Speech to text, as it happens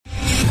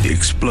The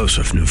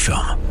explosive new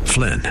film,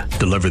 Flynn,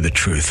 deliver the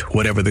truth,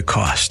 whatever the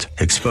cost,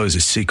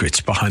 exposes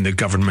secrets behind the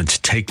government's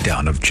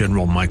takedown of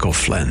General Michael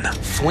Flynn.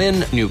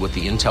 Flynn knew what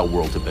the intel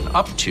world had been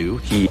up to.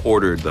 He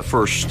ordered the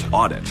first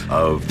audit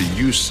of the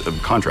use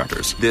of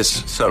contractors.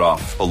 This set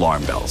off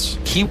alarm bells.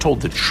 He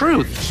told the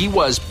truth. He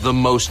was the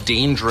most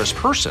dangerous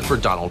person for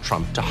Donald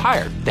Trump to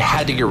hire. They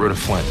had to get rid of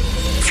Flynn.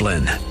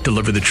 Flynn,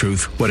 deliver the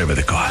truth, whatever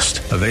the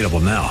cost. Available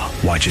now.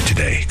 Watch it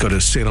today. Go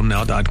to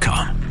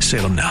salemnow.com.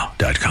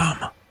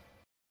 salemnow.com.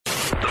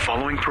 The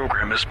following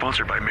program is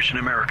sponsored by Mission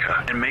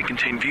America and may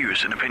contain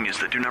views and opinions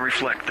that do not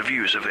reflect the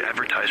views of the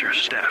advertisers,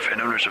 staff,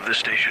 and owners of this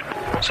station.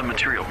 Some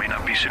material may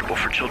not be suitable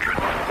for children.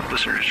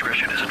 Listener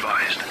discretion is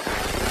advised.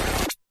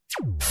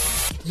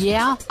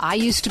 Yeah, I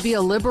used to be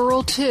a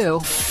liberal, too.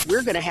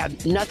 We're going to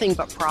have nothing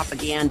but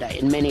propaganda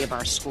in many of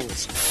our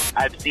schools.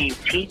 I've seen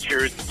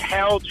teachers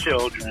tell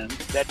children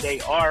that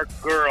they are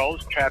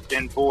girls trapped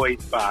in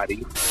boys'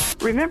 bodies.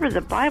 Remember,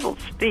 the Bible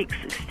speaks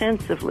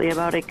extensively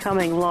about a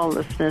coming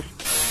lawlessness.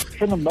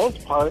 For the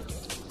most part,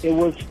 it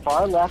was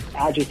far left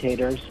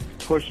agitators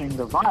pushing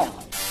the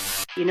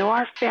violence. You know,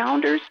 our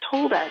founders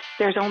told us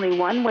there's only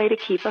one way to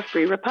keep a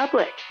free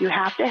republic. You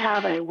have to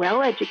have a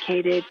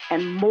well-educated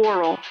and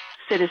moral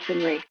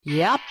citizenry.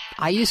 Yep,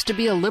 I used to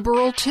be a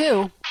liberal,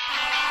 too.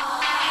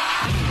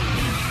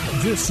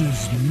 This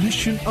is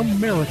Mission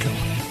America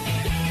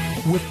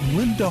with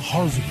Linda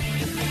Harvey.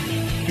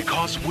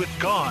 Because with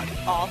God,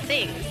 all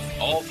things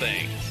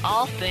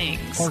are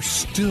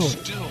still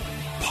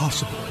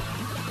possible.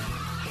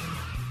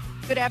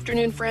 Good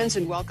afternoon, friends,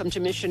 and welcome to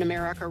Mission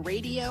America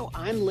Radio.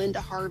 I'm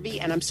Linda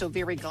Harvey, and I'm so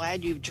very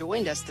glad you've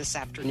joined us this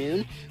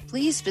afternoon.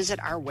 Please visit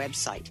our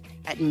website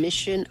at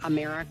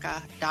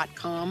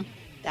missionamerica.com.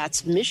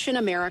 That's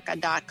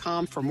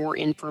missionamerica.com for more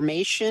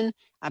information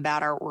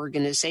about our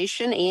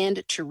organization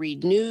and to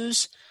read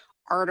news,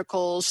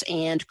 articles,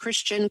 and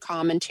Christian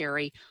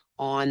commentary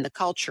on the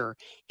culture.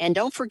 And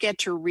don't forget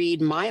to read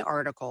my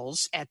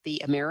articles at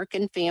the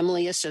American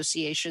Family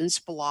Association's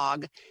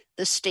blog,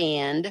 The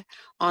Stand,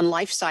 on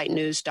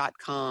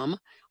lifesitenews.com,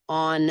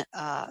 on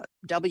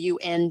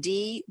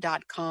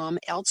WND.com,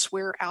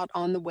 elsewhere out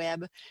on the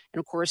web, and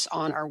of course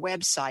on our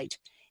website.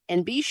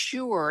 And be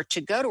sure to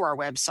go to our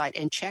website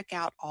and check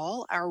out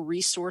all our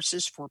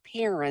resources for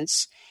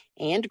parents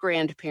and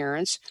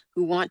grandparents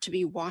who want to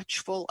be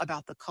watchful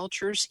about the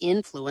culture's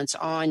influence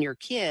on your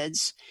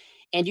kids.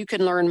 And you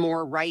can learn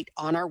more right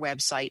on our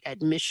website at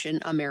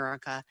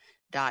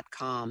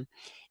missionamerica.com.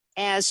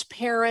 As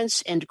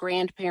parents and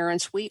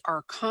grandparents, we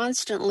are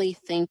constantly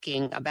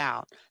thinking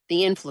about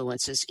the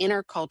influences in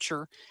our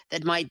culture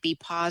that might be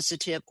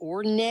positive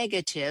or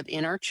negative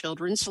in our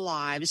children's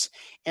lives.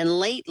 And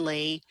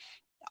lately,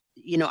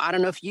 you know, I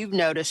don't know if you've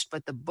noticed,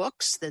 but the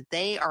books that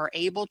they are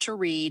able to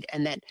read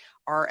and that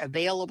are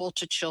available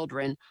to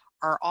children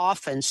are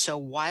often so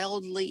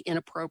wildly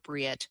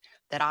inappropriate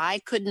that I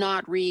could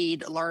not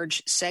read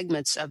large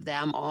segments of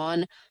them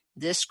on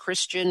this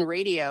Christian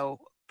radio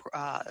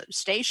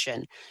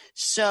station.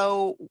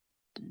 So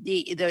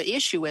the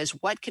issue is,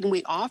 what can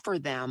we offer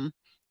them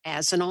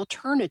as an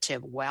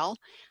alternative? Well,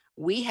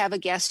 we have a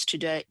guest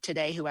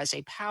today who has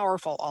a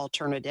powerful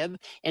alternative,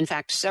 in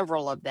fact,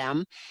 several of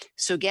them.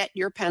 So get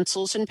your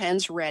pencils and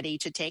pens ready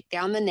to take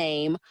down the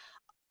name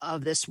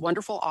of this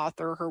wonderful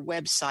author, her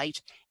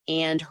website,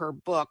 and her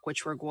book,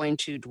 which we're going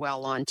to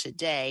dwell on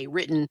today,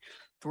 written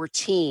for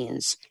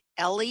teens.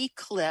 Ellie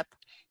Klipp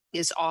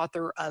is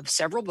author of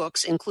several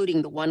books,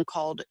 including the one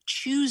called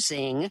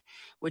Choosing,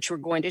 which we're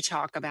going to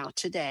talk about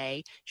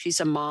today. She's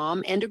a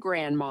mom and a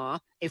grandma,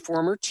 a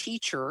former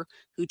teacher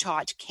who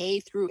taught K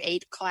through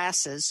 8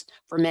 classes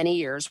for many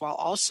years, while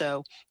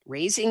also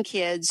raising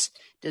kids,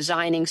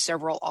 designing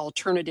several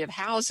alternative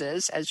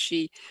houses, as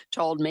she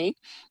told me,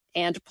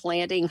 and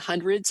planting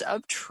hundreds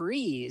of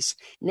trees.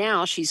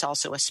 Now she's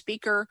also a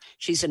speaker.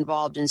 She's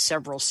involved in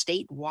several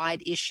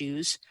statewide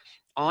issues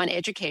on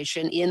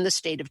education in the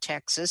state of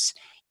Texas,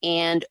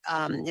 and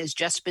has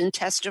just been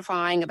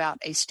testifying about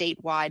a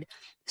statewide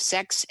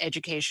sex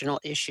educational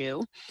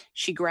issue.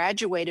 She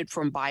graduated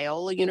from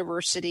Biola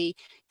University,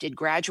 did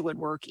graduate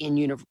work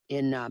in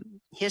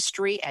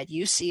history at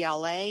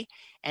UCLA,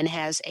 and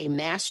has a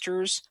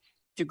master's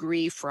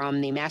degree from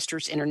the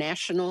Masters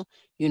International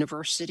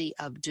University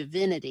of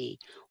Divinity.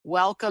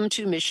 Welcome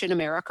to Mission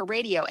America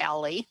Radio,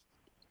 Ellie.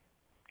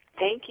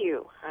 Thank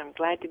you. I'm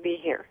glad to be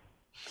here.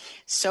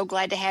 So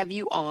glad to have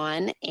you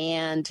on.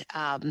 And,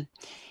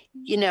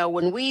 you know,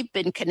 when we've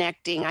been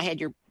connecting, I had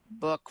your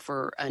book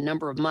for a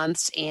number of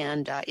months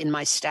and in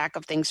my stack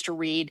of things to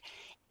read.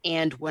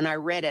 And when I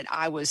read it,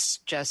 I was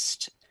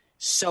just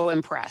so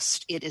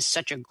impressed. It is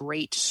such a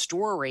great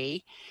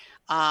story,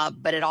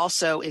 but it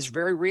also is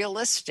very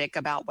realistic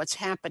about what's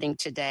happening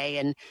today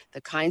and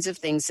the kinds of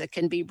things that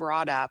can be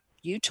brought up.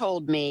 You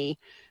told me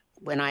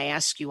when I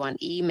asked you on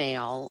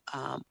email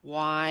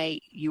why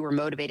you were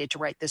motivated to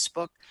write this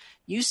book,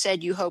 you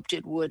said you hoped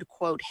it would,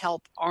 quote,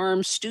 help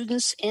arm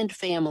students and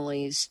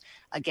families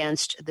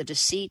against the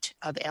deceit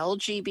of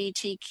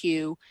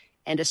LGBTQ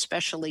and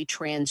especially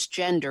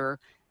transgender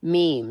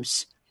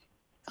memes.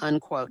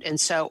 unquote. And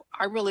so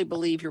I really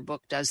believe your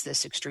book does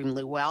this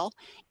extremely well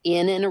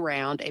in and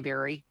around a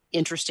very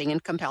interesting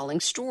and compelling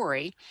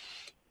story.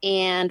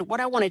 And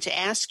what I wanted to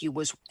ask you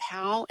was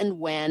how and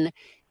when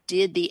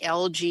did the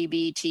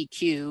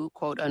LGBTQ,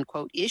 quote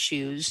unquote,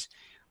 issues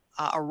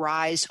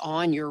arise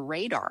on your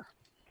radar?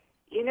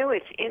 You know,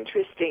 it's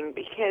interesting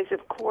because,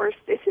 of course,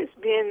 this has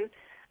been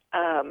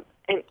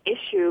an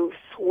issue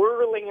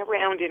swirling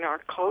around in our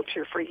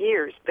culture for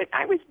years, but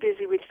I was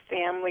busy with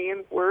family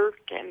and work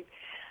and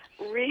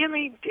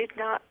really did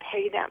not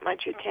pay that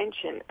much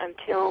attention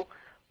until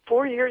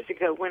 4 years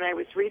ago when I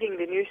was reading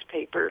the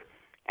newspaper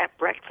at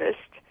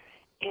breakfast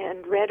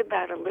and read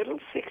about a little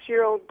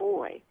 6-year-old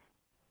boy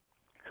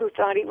who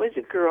thought he was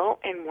a girl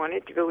and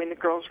wanted to go in the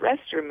girls'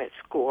 restroom at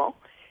school,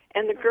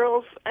 and the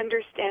girls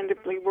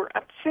understandably were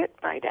upset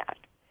by that.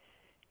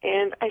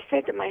 And I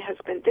said to my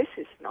husband, this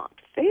is not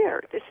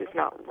fair. This is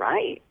not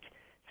right.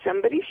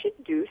 Somebody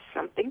should do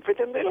something for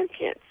the little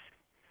kids.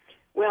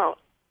 Well,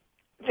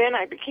 then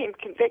I became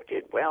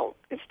convicted. Well,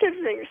 instead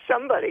of saying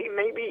somebody,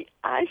 maybe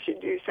I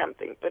should do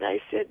something. But I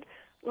said,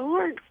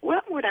 Lord,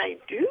 what would I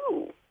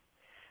do?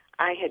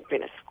 I had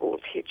been a school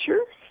teacher,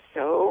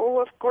 so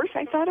of course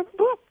I thought of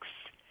books.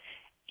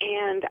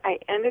 And I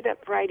ended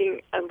up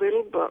writing a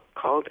little book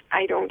called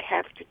I Don't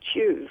Have to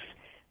Choose,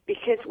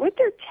 because what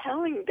they're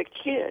telling the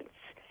kids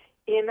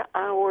in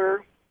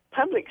our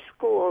public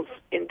schools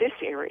in this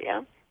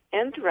area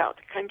and throughout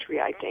the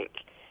country, I think,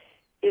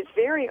 is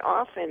very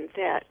often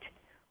that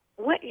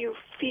what you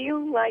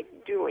feel like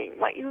doing,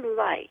 what you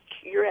like,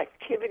 your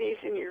activities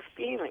and your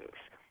feelings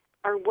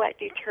are what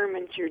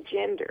determines your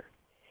gender.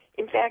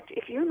 In fact,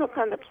 if you look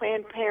on the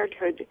Planned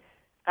Parenthood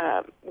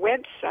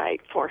website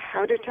for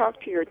how to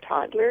talk to your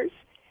toddlers,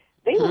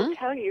 they will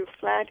tell you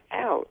flat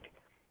out,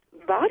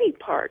 body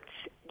parts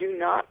do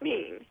not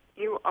mean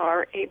you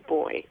are a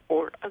boy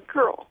or a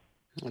girl.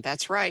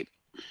 That's right.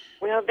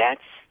 Well,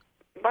 that's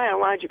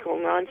biological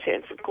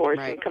nonsense, of course,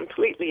 and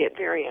completely at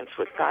variance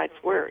with God's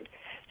Word.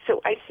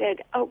 So I said,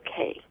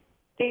 okay,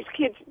 these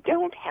kids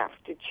don't have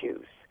to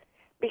choose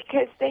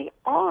because they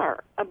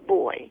are a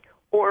boy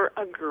or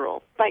a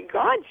girl by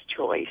God's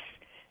choice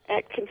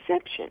at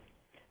conception.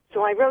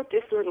 So I wrote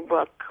this little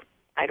book,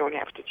 I Don't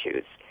Have to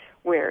Choose,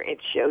 where it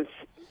shows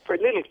for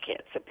little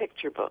kids, a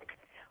picture book.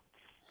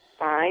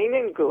 Fine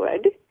and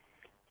good.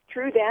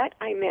 Through that,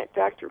 I met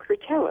Dr.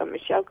 Cretella,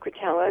 Michelle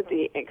Cretella,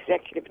 the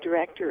executive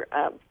director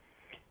of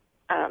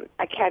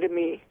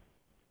Academy,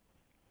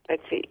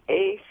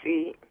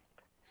 AC.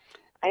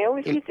 I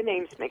always get the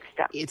names mixed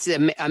up. It's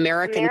the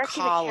American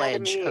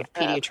College Academy of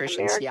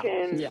Pediatricians.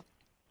 Yeah.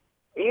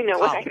 You know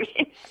what I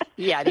mean.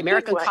 Yeah, the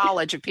American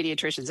College of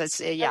Pediatricians. That's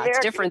it's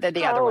different than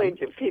the other one.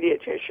 College of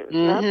Pediatricians,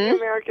 not the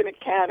American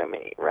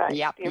Academy, right?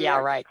 Yeah, the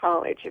American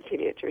College of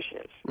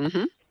Pediatricians.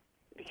 Mm-hmm.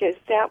 Because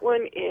that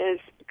one is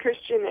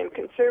Christian and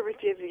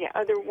conservative. The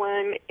other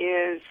one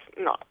is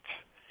not.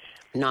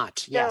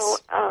 Not, yes.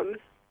 So,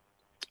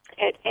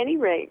 at any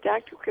rate,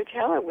 Dr.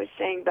 Cretella was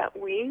saying that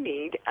we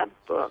need a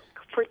book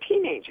for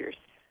teenagers,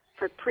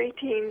 for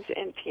preteens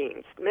and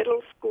teens,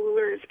 middle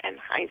schoolers and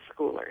high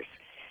schoolers,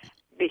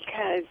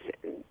 because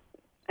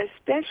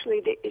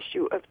especially the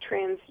issue of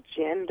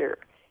transgender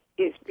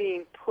is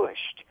being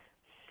pushed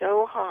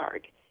so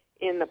hard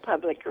in the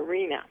public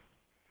arena.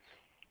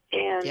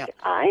 And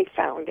I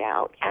found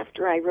out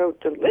after I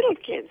wrote the little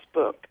kids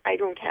book, I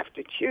Don't Have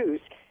to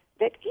Choose,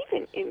 that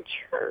even in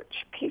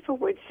church, people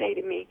would say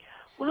to me,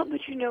 well,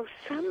 but you know,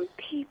 some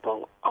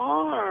people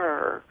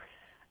are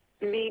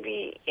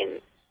maybe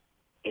in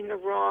the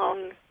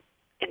wrong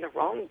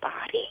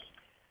body.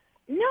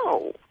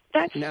 No,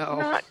 that's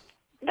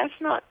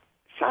not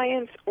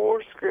science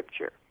or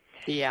scripture.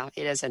 Yeah,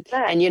 it isn't.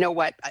 And you know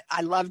what?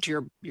 I loved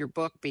your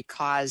book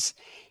because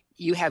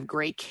you have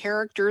great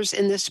characters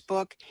in this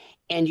book,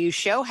 and you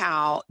show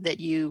how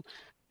that you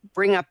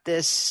bring up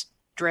this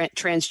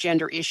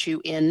transgender issue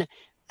in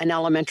an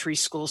elementary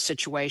school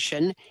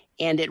situation,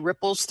 and it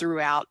ripples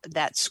throughout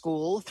that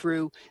school,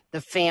 through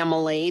the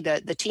family,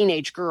 the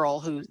teenage girl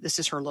who, this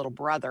is her little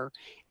brother.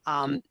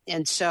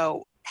 And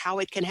so how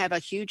it can have a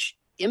huge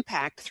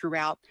impact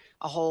throughout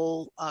a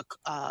whole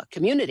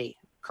community,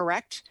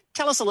 correct?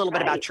 Tell us a little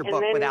bit about your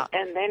book without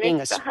being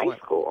a spoiler. High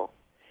school.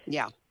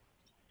 Yeah.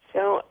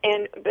 So,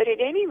 but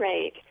at any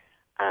rate,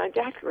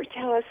 Dr.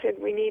 Rotella said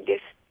we need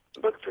this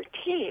book for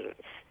teens.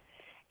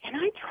 And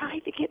I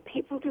tried to get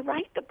people to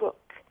write the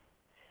book,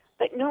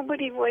 but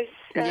nobody was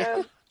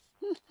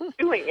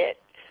doing it.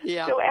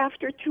 Yeah. So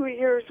after 2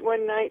 years,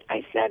 one night,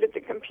 I sat at the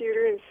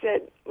computer and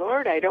said,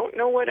 Lord, I don't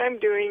know what I'm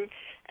doing,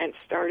 and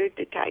started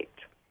to type.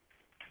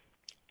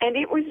 And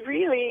it was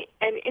really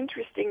an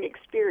interesting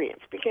experience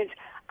because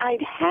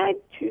I'd had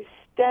to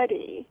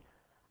study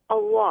a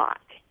lot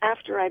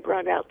after I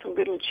brought out the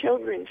little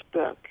children's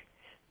book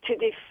to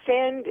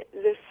defend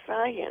the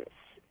science,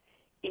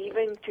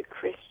 even to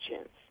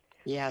Christians.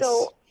 Yes.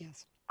 So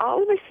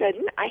all of a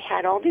sudden, I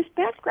had all this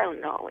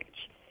background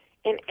knowledge.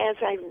 And as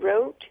I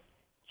wrote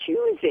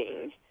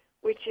Choosing,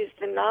 which is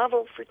the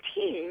novel for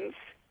teens,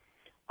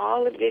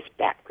 all of this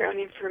background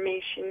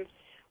information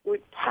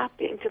would pop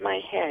into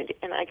my head,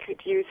 and I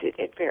could use it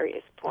at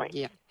various points.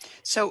 Yeah.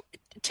 So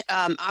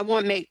I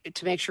want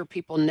to make sure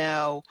people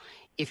know,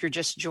 if you're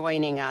just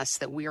joining us,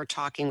 that we are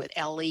talking with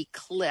Ellie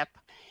Klipp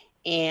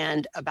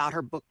and about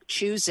her book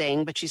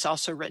Choosing, but she's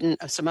also written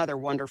some other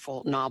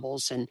wonderful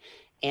novels and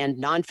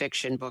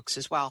nonfiction books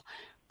as well.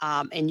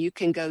 And you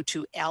can go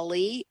to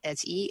Ellie,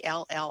 that's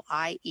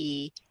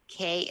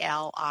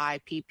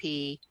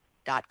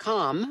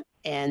ELLIEKLIPP.com,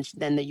 and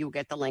then you'll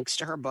get the links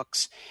to her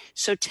books.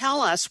 So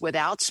tell us,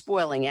 without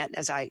spoiling it,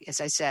 as I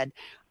said,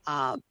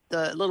 a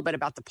little bit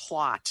about the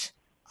plot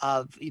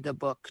of the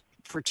book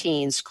for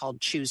teens called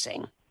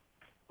Choosing.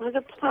 Well,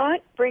 the plot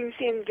brings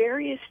in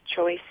various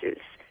choices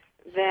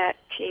that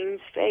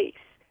teens face.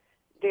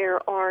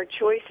 There are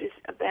choices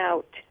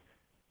about,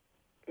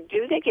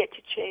 do they get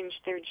to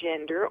change their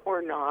gender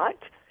or not?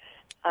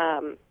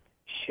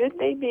 Should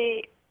they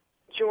be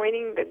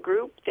joining the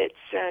group that's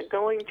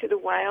going to the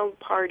wild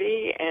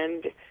party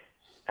and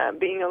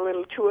being a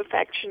little too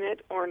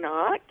affectionate or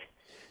not?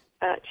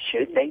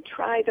 Should they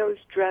try those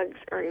drugs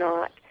or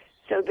not?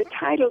 So the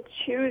title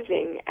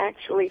Choosing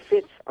actually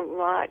fits a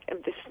lot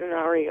of the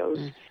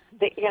scenarios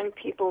that young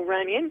people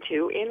run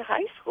into in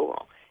high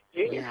school,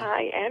 junior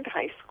high and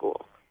high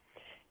school.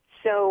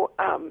 So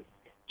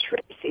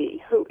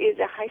Tracy, who is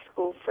a high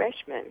school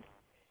freshman,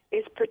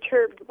 is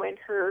perturbed when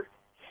her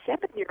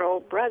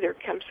 7-year-old brother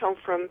comes home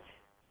from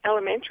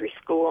elementary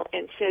school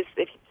and says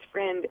that his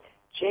friend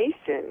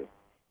Jason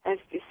has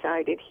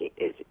decided he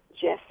is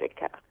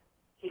Jessica.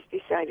 He's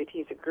decided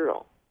he's a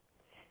girl.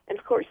 And,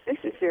 of course,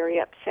 this is very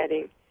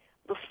upsetting.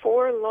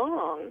 Before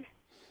long,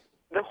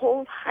 the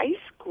whole high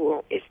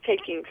school is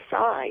taking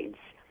sides,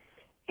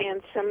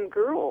 and some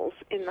girls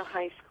in the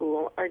high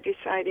school are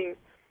deciding,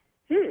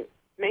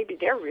 maybe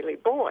they're really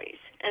boys,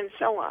 and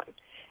so on.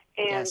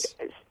 And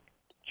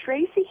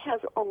Tracy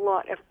has a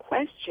lot of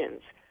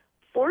questions.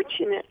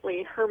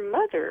 Fortunately, her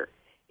mother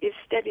is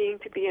studying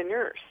to be a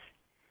nurse,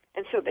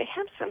 and so they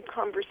have some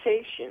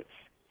conversations.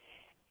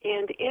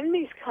 And in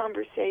these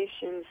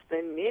conversations,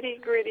 the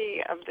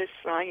nitty-gritty of the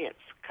science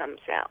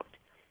comes out,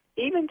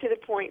 even to the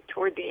point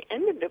toward the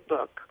end of the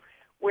book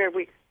where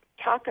we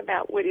talk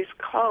about what is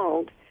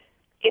called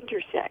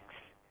intersex,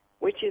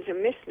 which is a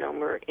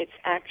misnomer. It's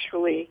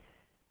actually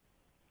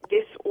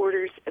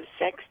disorders of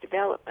sex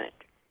development,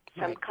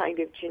 some kind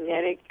of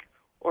genetic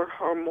or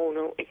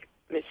hormonal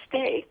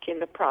mistake in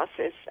the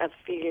process of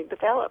fetal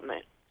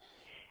development.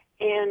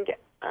 And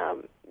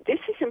this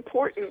is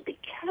important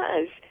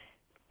because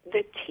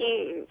the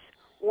teens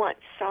want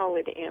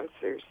solid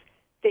answers.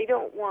 They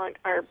don't want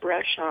our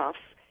brush off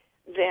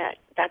that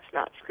that's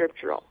not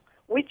scriptural,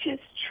 which is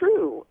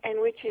true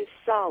and which is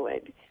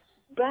solid,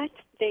 but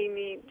they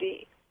need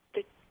the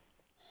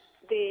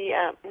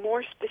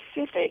more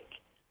specific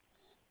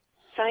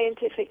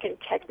scientific and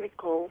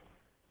technical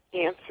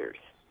answers.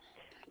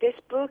 This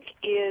book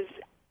is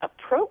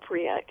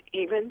appropriate,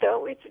 even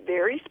though it's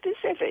very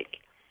specific.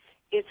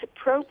 It's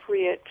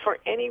appropriate for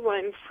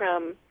anyone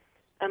from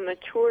a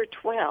mature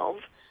 12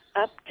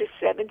 up to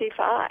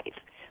 75.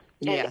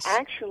 Yes. And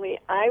actually,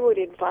 I would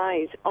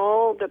advise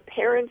all the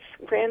parents,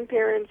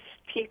 grandparents,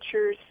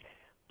 teachers,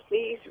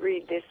 please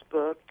read this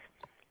book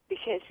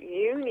because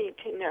you need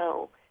to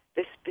know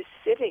the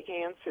specific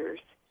answers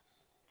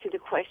to the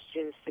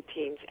questions the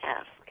teens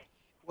ask.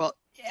 Well,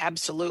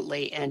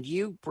 absolutely. And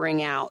you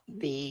bring out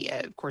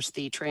of course,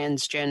 the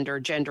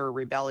transgender, gender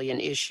rebellion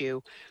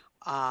issue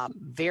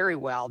very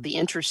well. The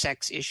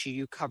intersex issue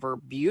you cover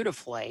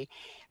beautifully.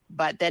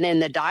 But then in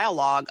the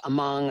dialogue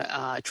among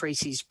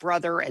Tracy's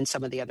brother and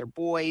some of the other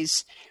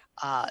boys,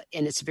 and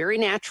it's very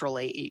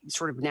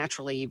sort of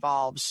naturally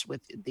evolves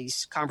with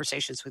these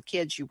conversations with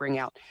kids. You bring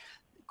out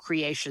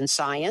creation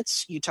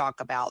science. You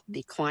talk about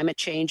the climate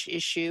change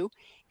issue.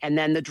 And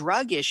then the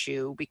drug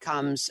issue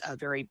becomes a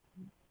very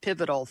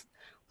pivotal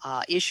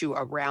issue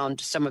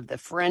around some of the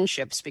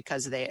friendships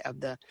because of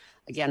the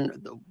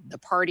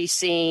party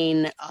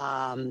scene,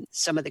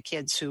 some of the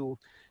kids who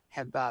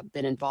have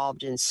been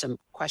involved in some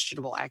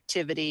questionable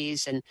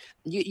activities. And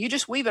you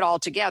just weave it all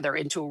together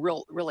into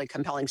a really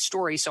compelling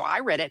story. So I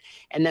read it,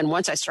 and then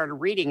once I started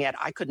reading it,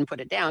 I couldn't put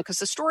it down because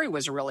the story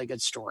was a really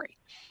good story.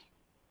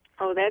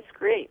 Oh, that's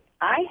great.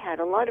 I had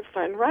a lot of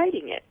fun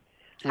writing it.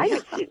 I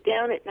would sit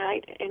down at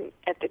night and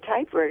at the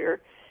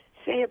typewriter,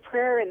 say a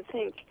prayer and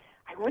think,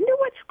 I wonder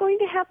what's going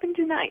to happen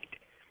tonight,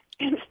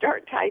 and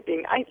start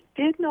typing. I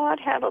did not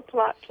have a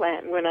plot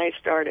plan when I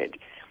started.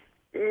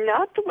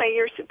 Not the way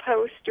you're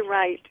supposed to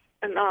write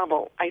a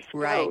novel, I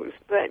suppose,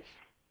 but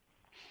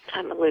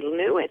I'm a little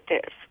new at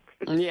this.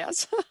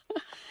 Yes.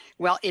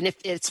 Well, and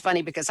it's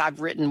funny because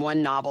I've written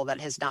one novel that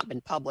has not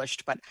been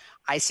published, but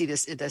I see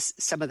this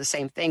some of the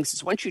same things.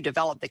 Is once you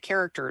develop the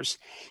characters,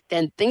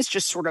 then things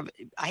just sort of,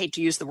 I hate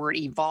to use the word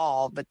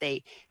evolve, but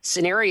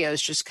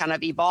scenarios just kind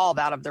of evolve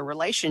out of the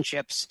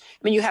relationships. I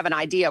mean, you have an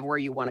idea of where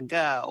you want to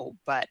go,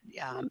 but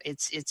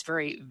it's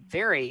very,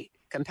 very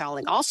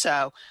compelling.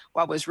 Also,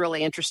 what was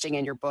really interesting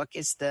in your book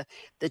is the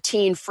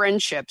teen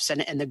friendships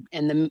and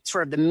the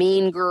sort of the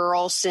mean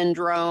girl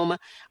syndrome.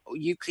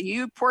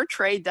 You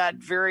portrayed that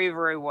very,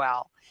 very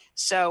well.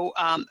 So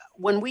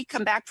when we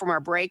come back from our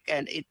break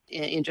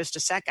in just a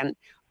second,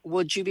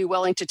 would you be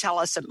willing to tell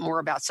us more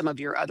about some of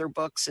your other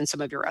books and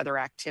some of your other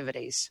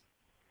activities?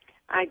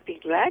 I'd be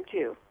glad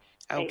to.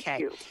 Okay.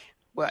 Thank you.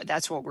 Well,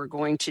 that's what we're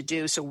going to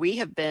do. So we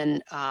have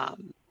been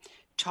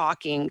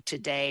talking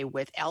today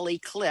with Ellie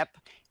Klipp,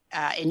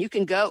 and you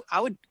can go,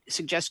 I would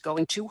suggest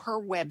going to her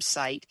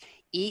website,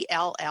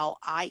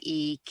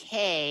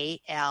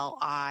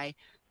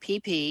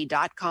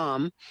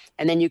 ELLIEKLIPP.com,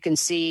 and then you can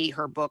see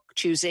her book,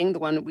 Choosing, the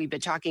one we've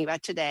been talking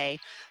about today,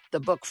 the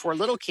book for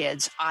little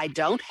kids, I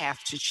Don't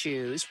Have to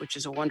Choose, which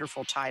is a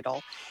wonderful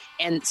title,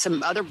 and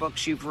some other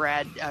books you've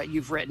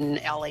written,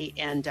 Ellie,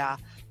 and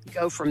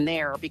go from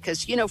there.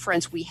 Because,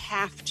 friends, we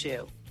have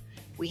to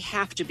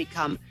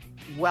become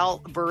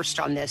well versed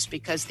on this,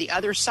 because the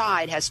other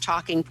side has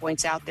talking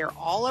points out there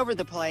all over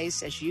the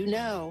place, as you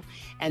know,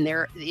 and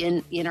they're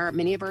in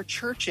many of our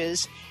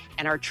churches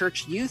and our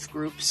church youth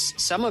groups.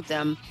 Some of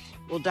them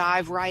will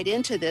dive right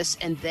into this,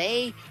 and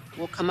they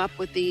will come up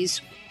with these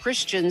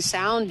Christian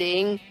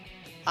sounding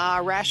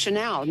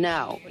rationale.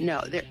 No,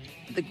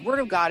 the Word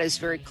of God is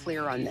very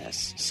clear on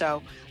this.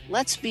 So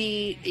let's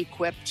be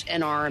equipped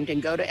and armed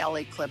and go to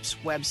Ellie Klipp's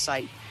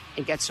website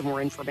and get some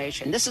more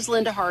information. This is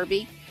Linda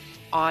Harvey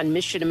on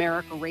Mission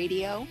America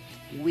Radio.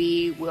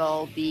 We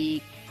will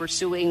be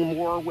pursuing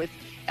more with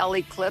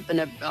Ellie Klipp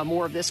and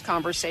more of this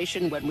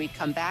conversation when we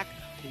come back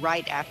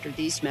right after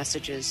these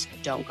messages.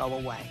 Don't go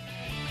away.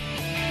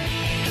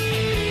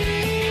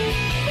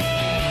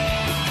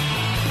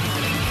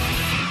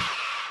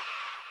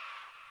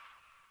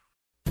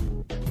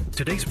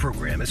 Today's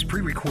program is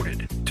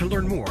pre-recorded. To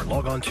learn more,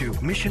 log on to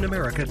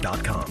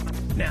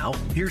missionamerica.com. Now,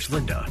 here's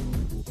Linda.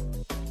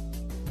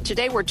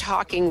 Today we're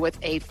talking with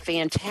a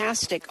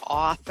fantastic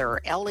author,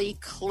 Ellie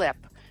Klipp.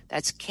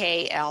 That's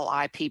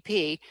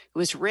Klipp, who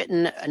has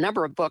written a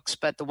number of books,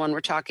 but the one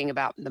we're talking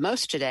about the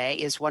most today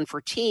is one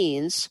for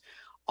teens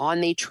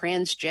on the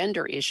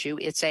transgender issue.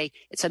 It's a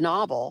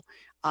novel.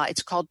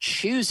 It's called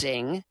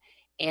Choosing,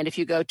 and if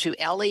you go to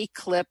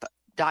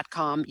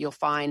ellieklipp.com, you'll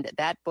find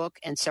that book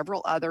and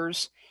several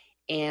others.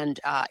 And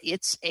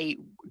it's a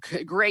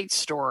great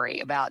story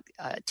about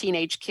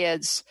teenage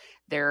kids,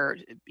 their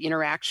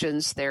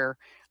interactions, their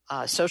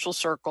social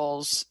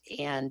circles,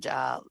 and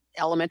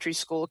elementary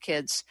school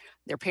kids,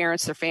 their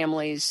parents, their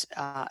families,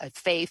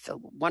 faith,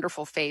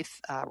 wonderful faith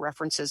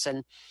references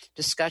and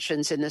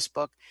discussions in this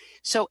book.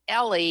 So,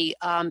 Ellie,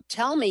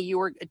 tell me, you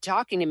were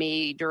talking to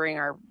me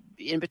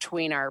in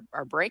between our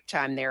break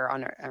time there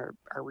on our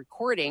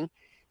recording,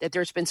 that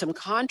there's been some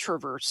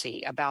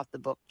controversy about the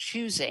book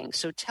Choosing.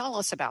 So tell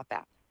us about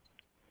that.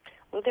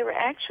 Well, there were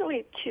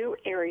actually two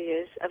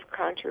areas of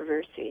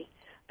controversy.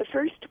 The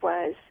first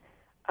was,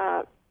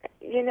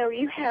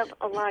 you have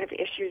a lot of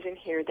issues in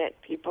here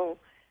that people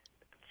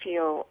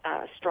feel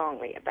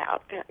strongly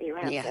about. You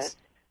have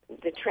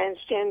the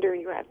transgender,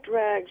 you have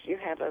drugs, you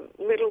have a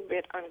little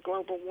bit on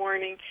global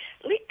warming.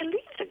 Leave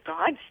the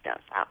God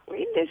stuff out.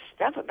 Leave this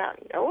stuff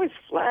about Noah's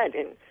flood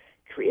and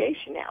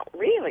creation out.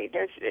 Really,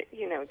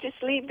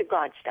 just leave the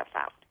God stuff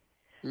out.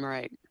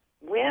 Right.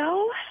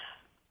 Well,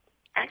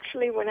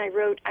 actually, when I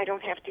wrote I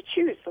Don't Have to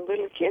Choose, the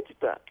little kids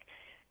book,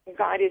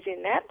 God is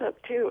in that book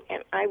too.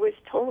 And I was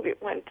told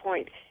at one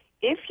point,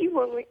 if you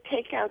will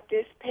take out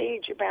this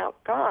page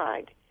about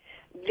God,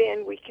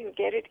 then we can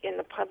get it in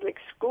the public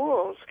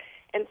schools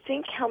and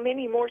think how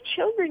many more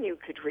children you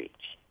could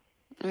reach.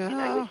 Oh. And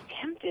I was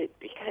tempted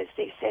because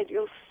they said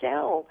you'll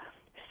sell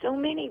so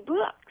many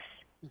books.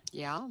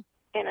 Yeah.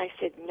 And I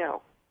said,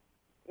 no,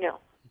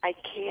 I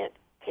can't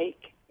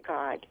take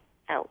God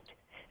out.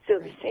 So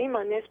the same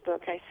on this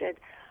book, I said,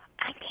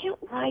 I can't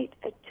write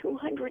a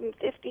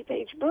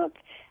 250-page book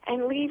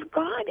and leave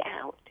God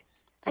out.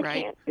 I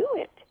can't do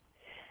it.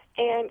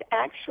 And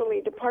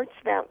actually, the parts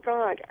about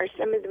God are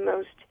some of the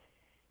most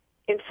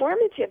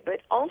informative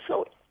but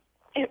also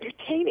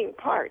entertaining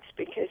parts,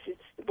 because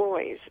it's the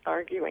boys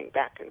arguing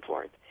back and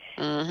forth.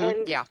 Mm-hmm.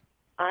 And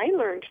I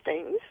learned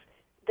things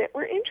that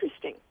were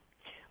interesting.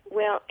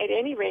 Well, at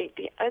any rate,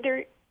 the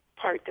other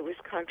part that was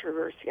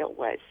controversial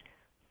was,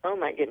 oh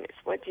my goodness,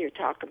 what do you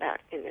talk about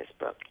in this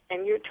book?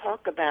 And you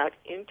talk about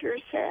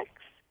intersex?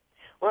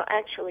 Well,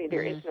 actually,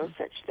 there is no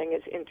such thing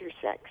as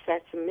intersex.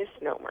 That's a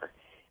misnomer.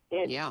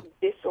 It's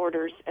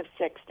disorders of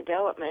sex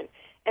development,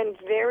 and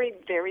very,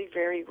 very,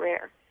 very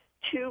rare.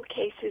 2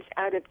 cases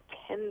out of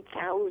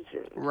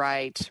 10,000.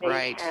 Right.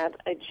 They have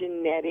a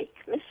genetic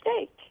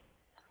mistake.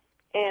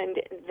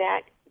 And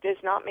that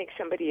does not make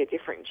somebody a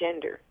different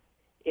gender.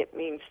 It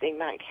means they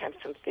might have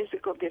some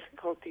physical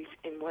difficulties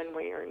in one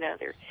way or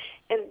another.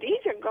 And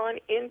these are gone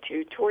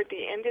into toward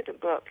the end of the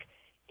book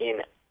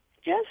in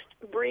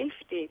just brief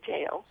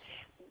detail,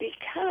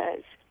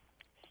 because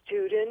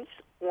students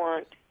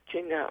want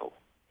to know.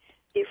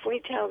 If we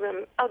tell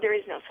them, oh, there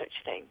is no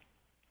such thing,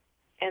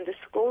 and the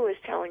school is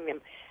telling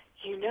them,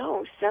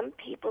 some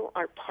people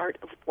are part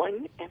of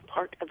one and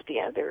part of the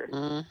other,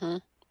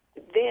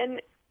 then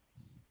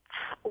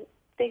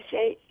they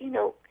say,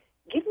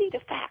 give me the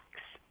facts.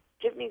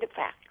 Give me the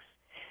facts.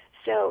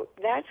 So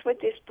that's what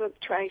this book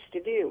tries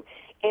to do.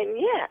 And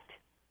yet,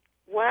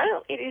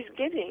 while it is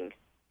giving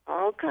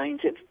all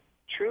kinds of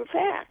true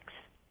facts,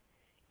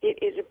 it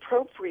is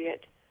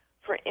appropriate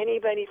for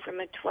anybody from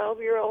a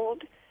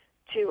 12-year-old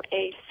to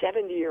a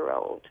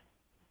 70-year-old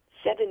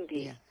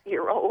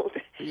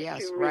yes,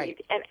 to read.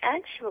 Right. And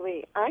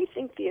actually, I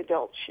think the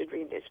adults should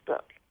read this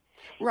book.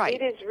 Right.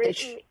 It is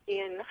written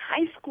in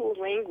high school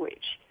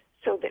language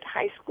so that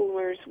high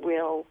schoolers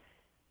will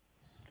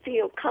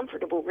feel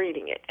comfortable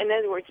reading it. In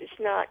other words, it's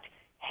not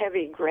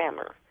heavy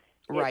grammar.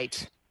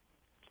 Right. It's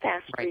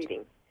fast Right.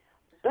 reading.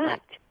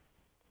 But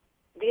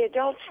the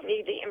adults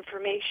need the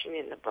information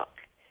in the book,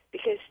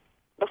 because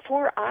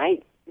before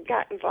I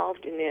got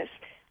involved in this,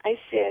 I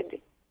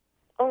said,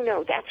 oh,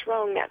 no, that's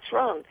wrong,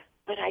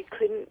 but I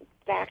couldn't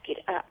back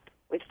it up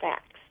with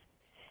facts.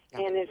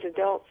 Yep. And as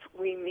adults,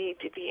 we need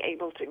to be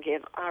able to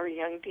give our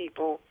young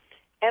people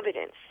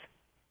evidence.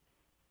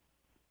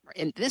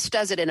 And this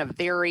does it in a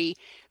very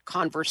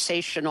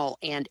conversational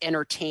and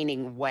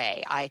entertaining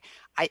way.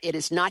 It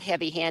is not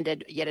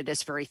heavy-handed, yet it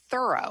is very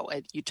thorough.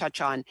 You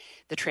touch on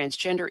the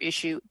transgender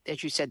issue,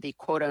 as you said, the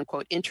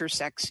quote-unquote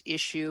intersex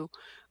issue,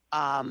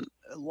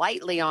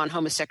 lightly on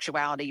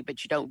homosexuality,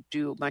 but you don't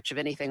do much of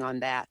anything on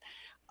that.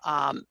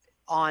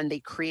 On the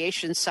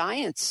creation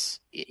science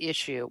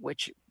issue,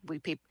 which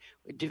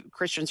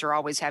Christians are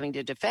always having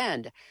to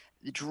defend.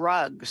 The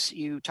drugs,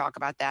 you talk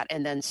about that,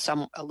 and then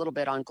a little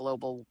bit on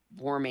global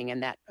warming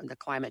and the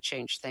climate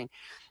change thing.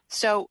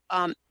 So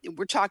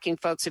we're talking,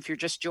 folks, if you're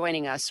just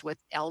joining us, with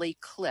Ellie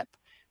Klipp.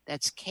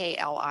 That's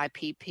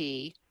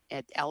Klipp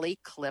at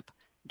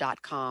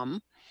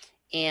ellieklipp.com.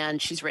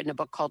 And she's written a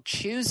book called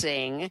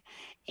Choosing.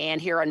 And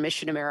here on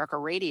Mission America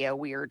Radio,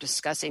 we are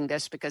discussing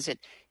this because it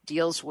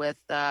deals with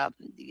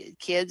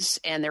kids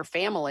and their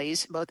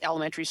families, both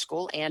elementary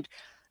school and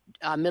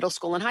middle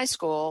school and high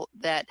school,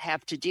 that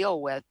have to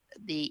deal with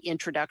the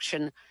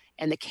introduction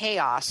and the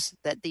chaos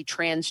that the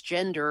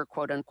transgender,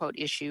 quote unquote,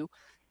 issue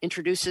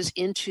introduces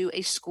into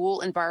a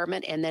school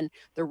environment, and then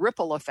the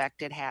ripple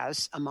effect it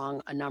has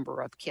among a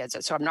number of kids.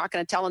 So I'm not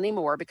going to tell any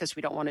more because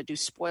we don't want to do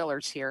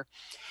spoilers here.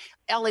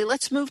 Ellie,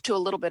 let's move to a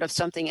little bit of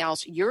something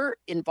else. You're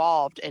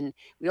involved, and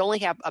we only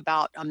have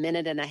about a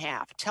minute and a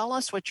half. Tell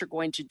us what you're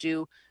going to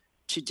do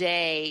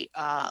today,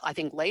 I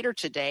think later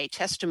today,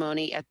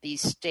 testimony at the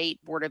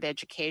State Board of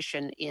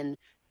Education in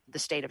the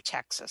state of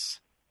Texas.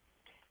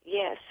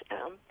 Yes,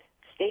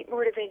 State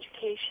Board of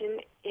Education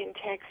in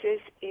Texas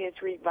is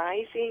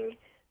revising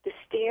the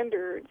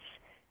standards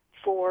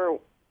for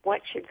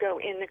what should go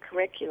in the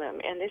curriculum,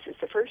 and this is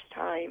the first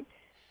time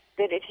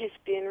that it has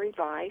been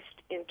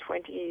revised in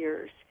 20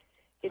 years.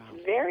 It's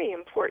very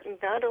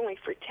important not only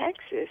for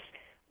Texas,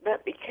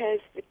 but because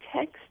the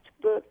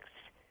textbooks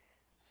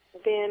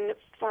then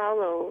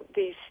follow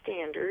these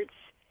standards,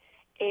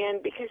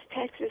 and because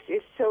Texas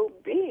is so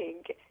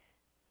big,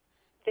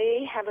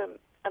 they have a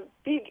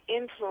big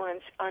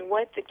influence on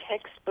what the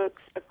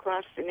textbooks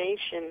across the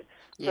nation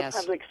for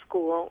public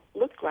school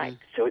look like.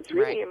 So it's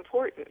really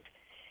important.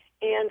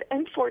 And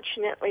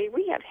unfortunately,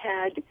 we have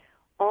had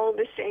all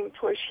the same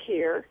push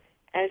here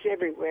as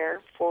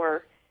everywhere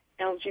for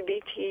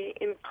LGBT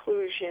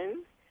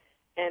inclusion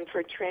and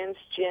for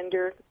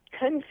transgender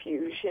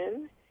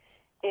confusion.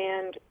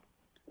 And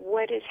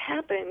what has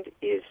happened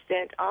is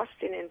that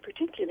Austin in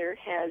particular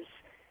has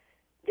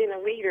been a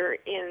leader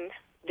in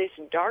this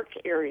dark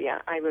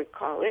area, I would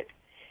call it.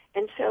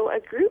 And so a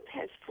group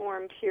has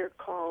formed here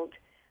called,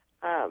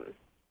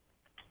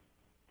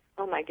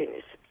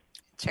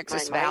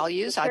 Texas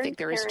Values. I think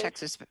there is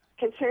Texas.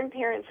 Concerned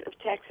Parents of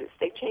Texas.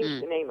 They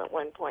changed the name at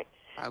one point.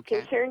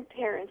 Okay. Concerned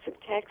Parents of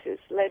Texas,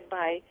 led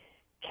by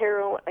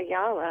Carol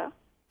Ayala.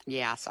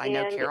 Yes, I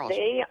know Carol. And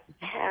they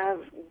have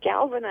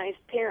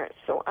galvanized parents.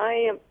 So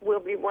I will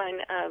be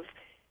one of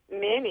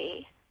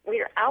many.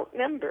 We are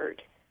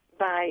outnumbered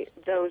by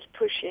those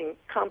pushing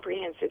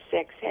comprehensive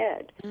sex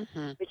ed,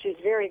 which is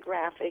very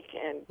graphic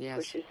and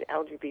pushes the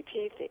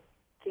LGBT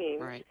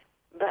theme. Right.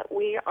 But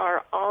we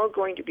are all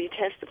going to be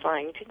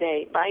testifying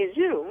today by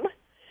Zoom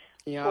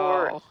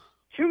for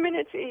 2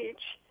 minutes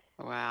each.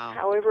 Wow.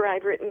 However,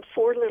 I've written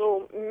 4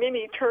 little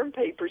mini term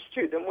papers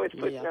to them with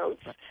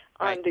footnotes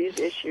on these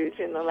issues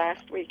in the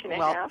last week and a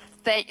half.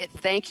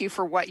 Thank you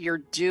for what you're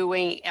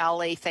doing,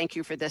 Ellie. Thank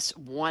you for this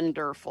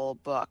wonderful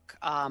book.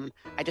 I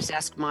just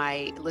ask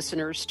my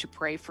listeners to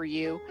pray for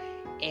you,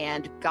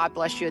 and God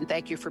bless you, and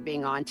thank you for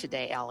being on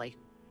today, Ellie.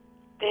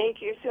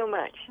 Thank you so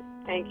much.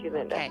 Thank you,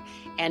 Linda. Okay.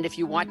 And if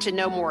you want to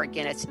know more,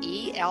 again, it's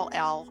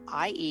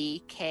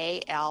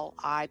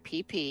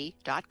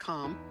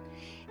ELLIEKLIPP.com.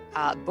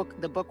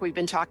 The book we've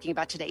been talking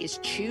about today is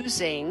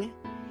Choosing,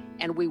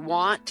 and we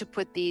want to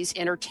put these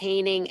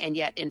entertaining and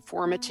yet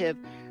informative,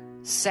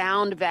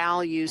 sound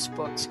values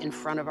books in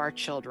front of our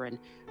children.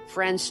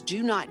 Friends,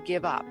 do not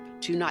give up.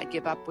 Do not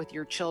give up with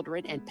your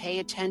children, and pay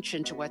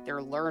attention to what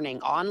they're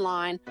learning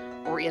online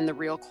or in the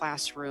real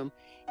classroom.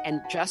 And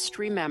just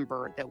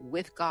remember that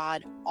with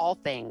God, all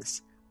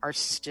things are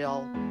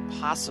still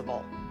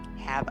possible.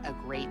 Have a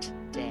great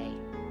day.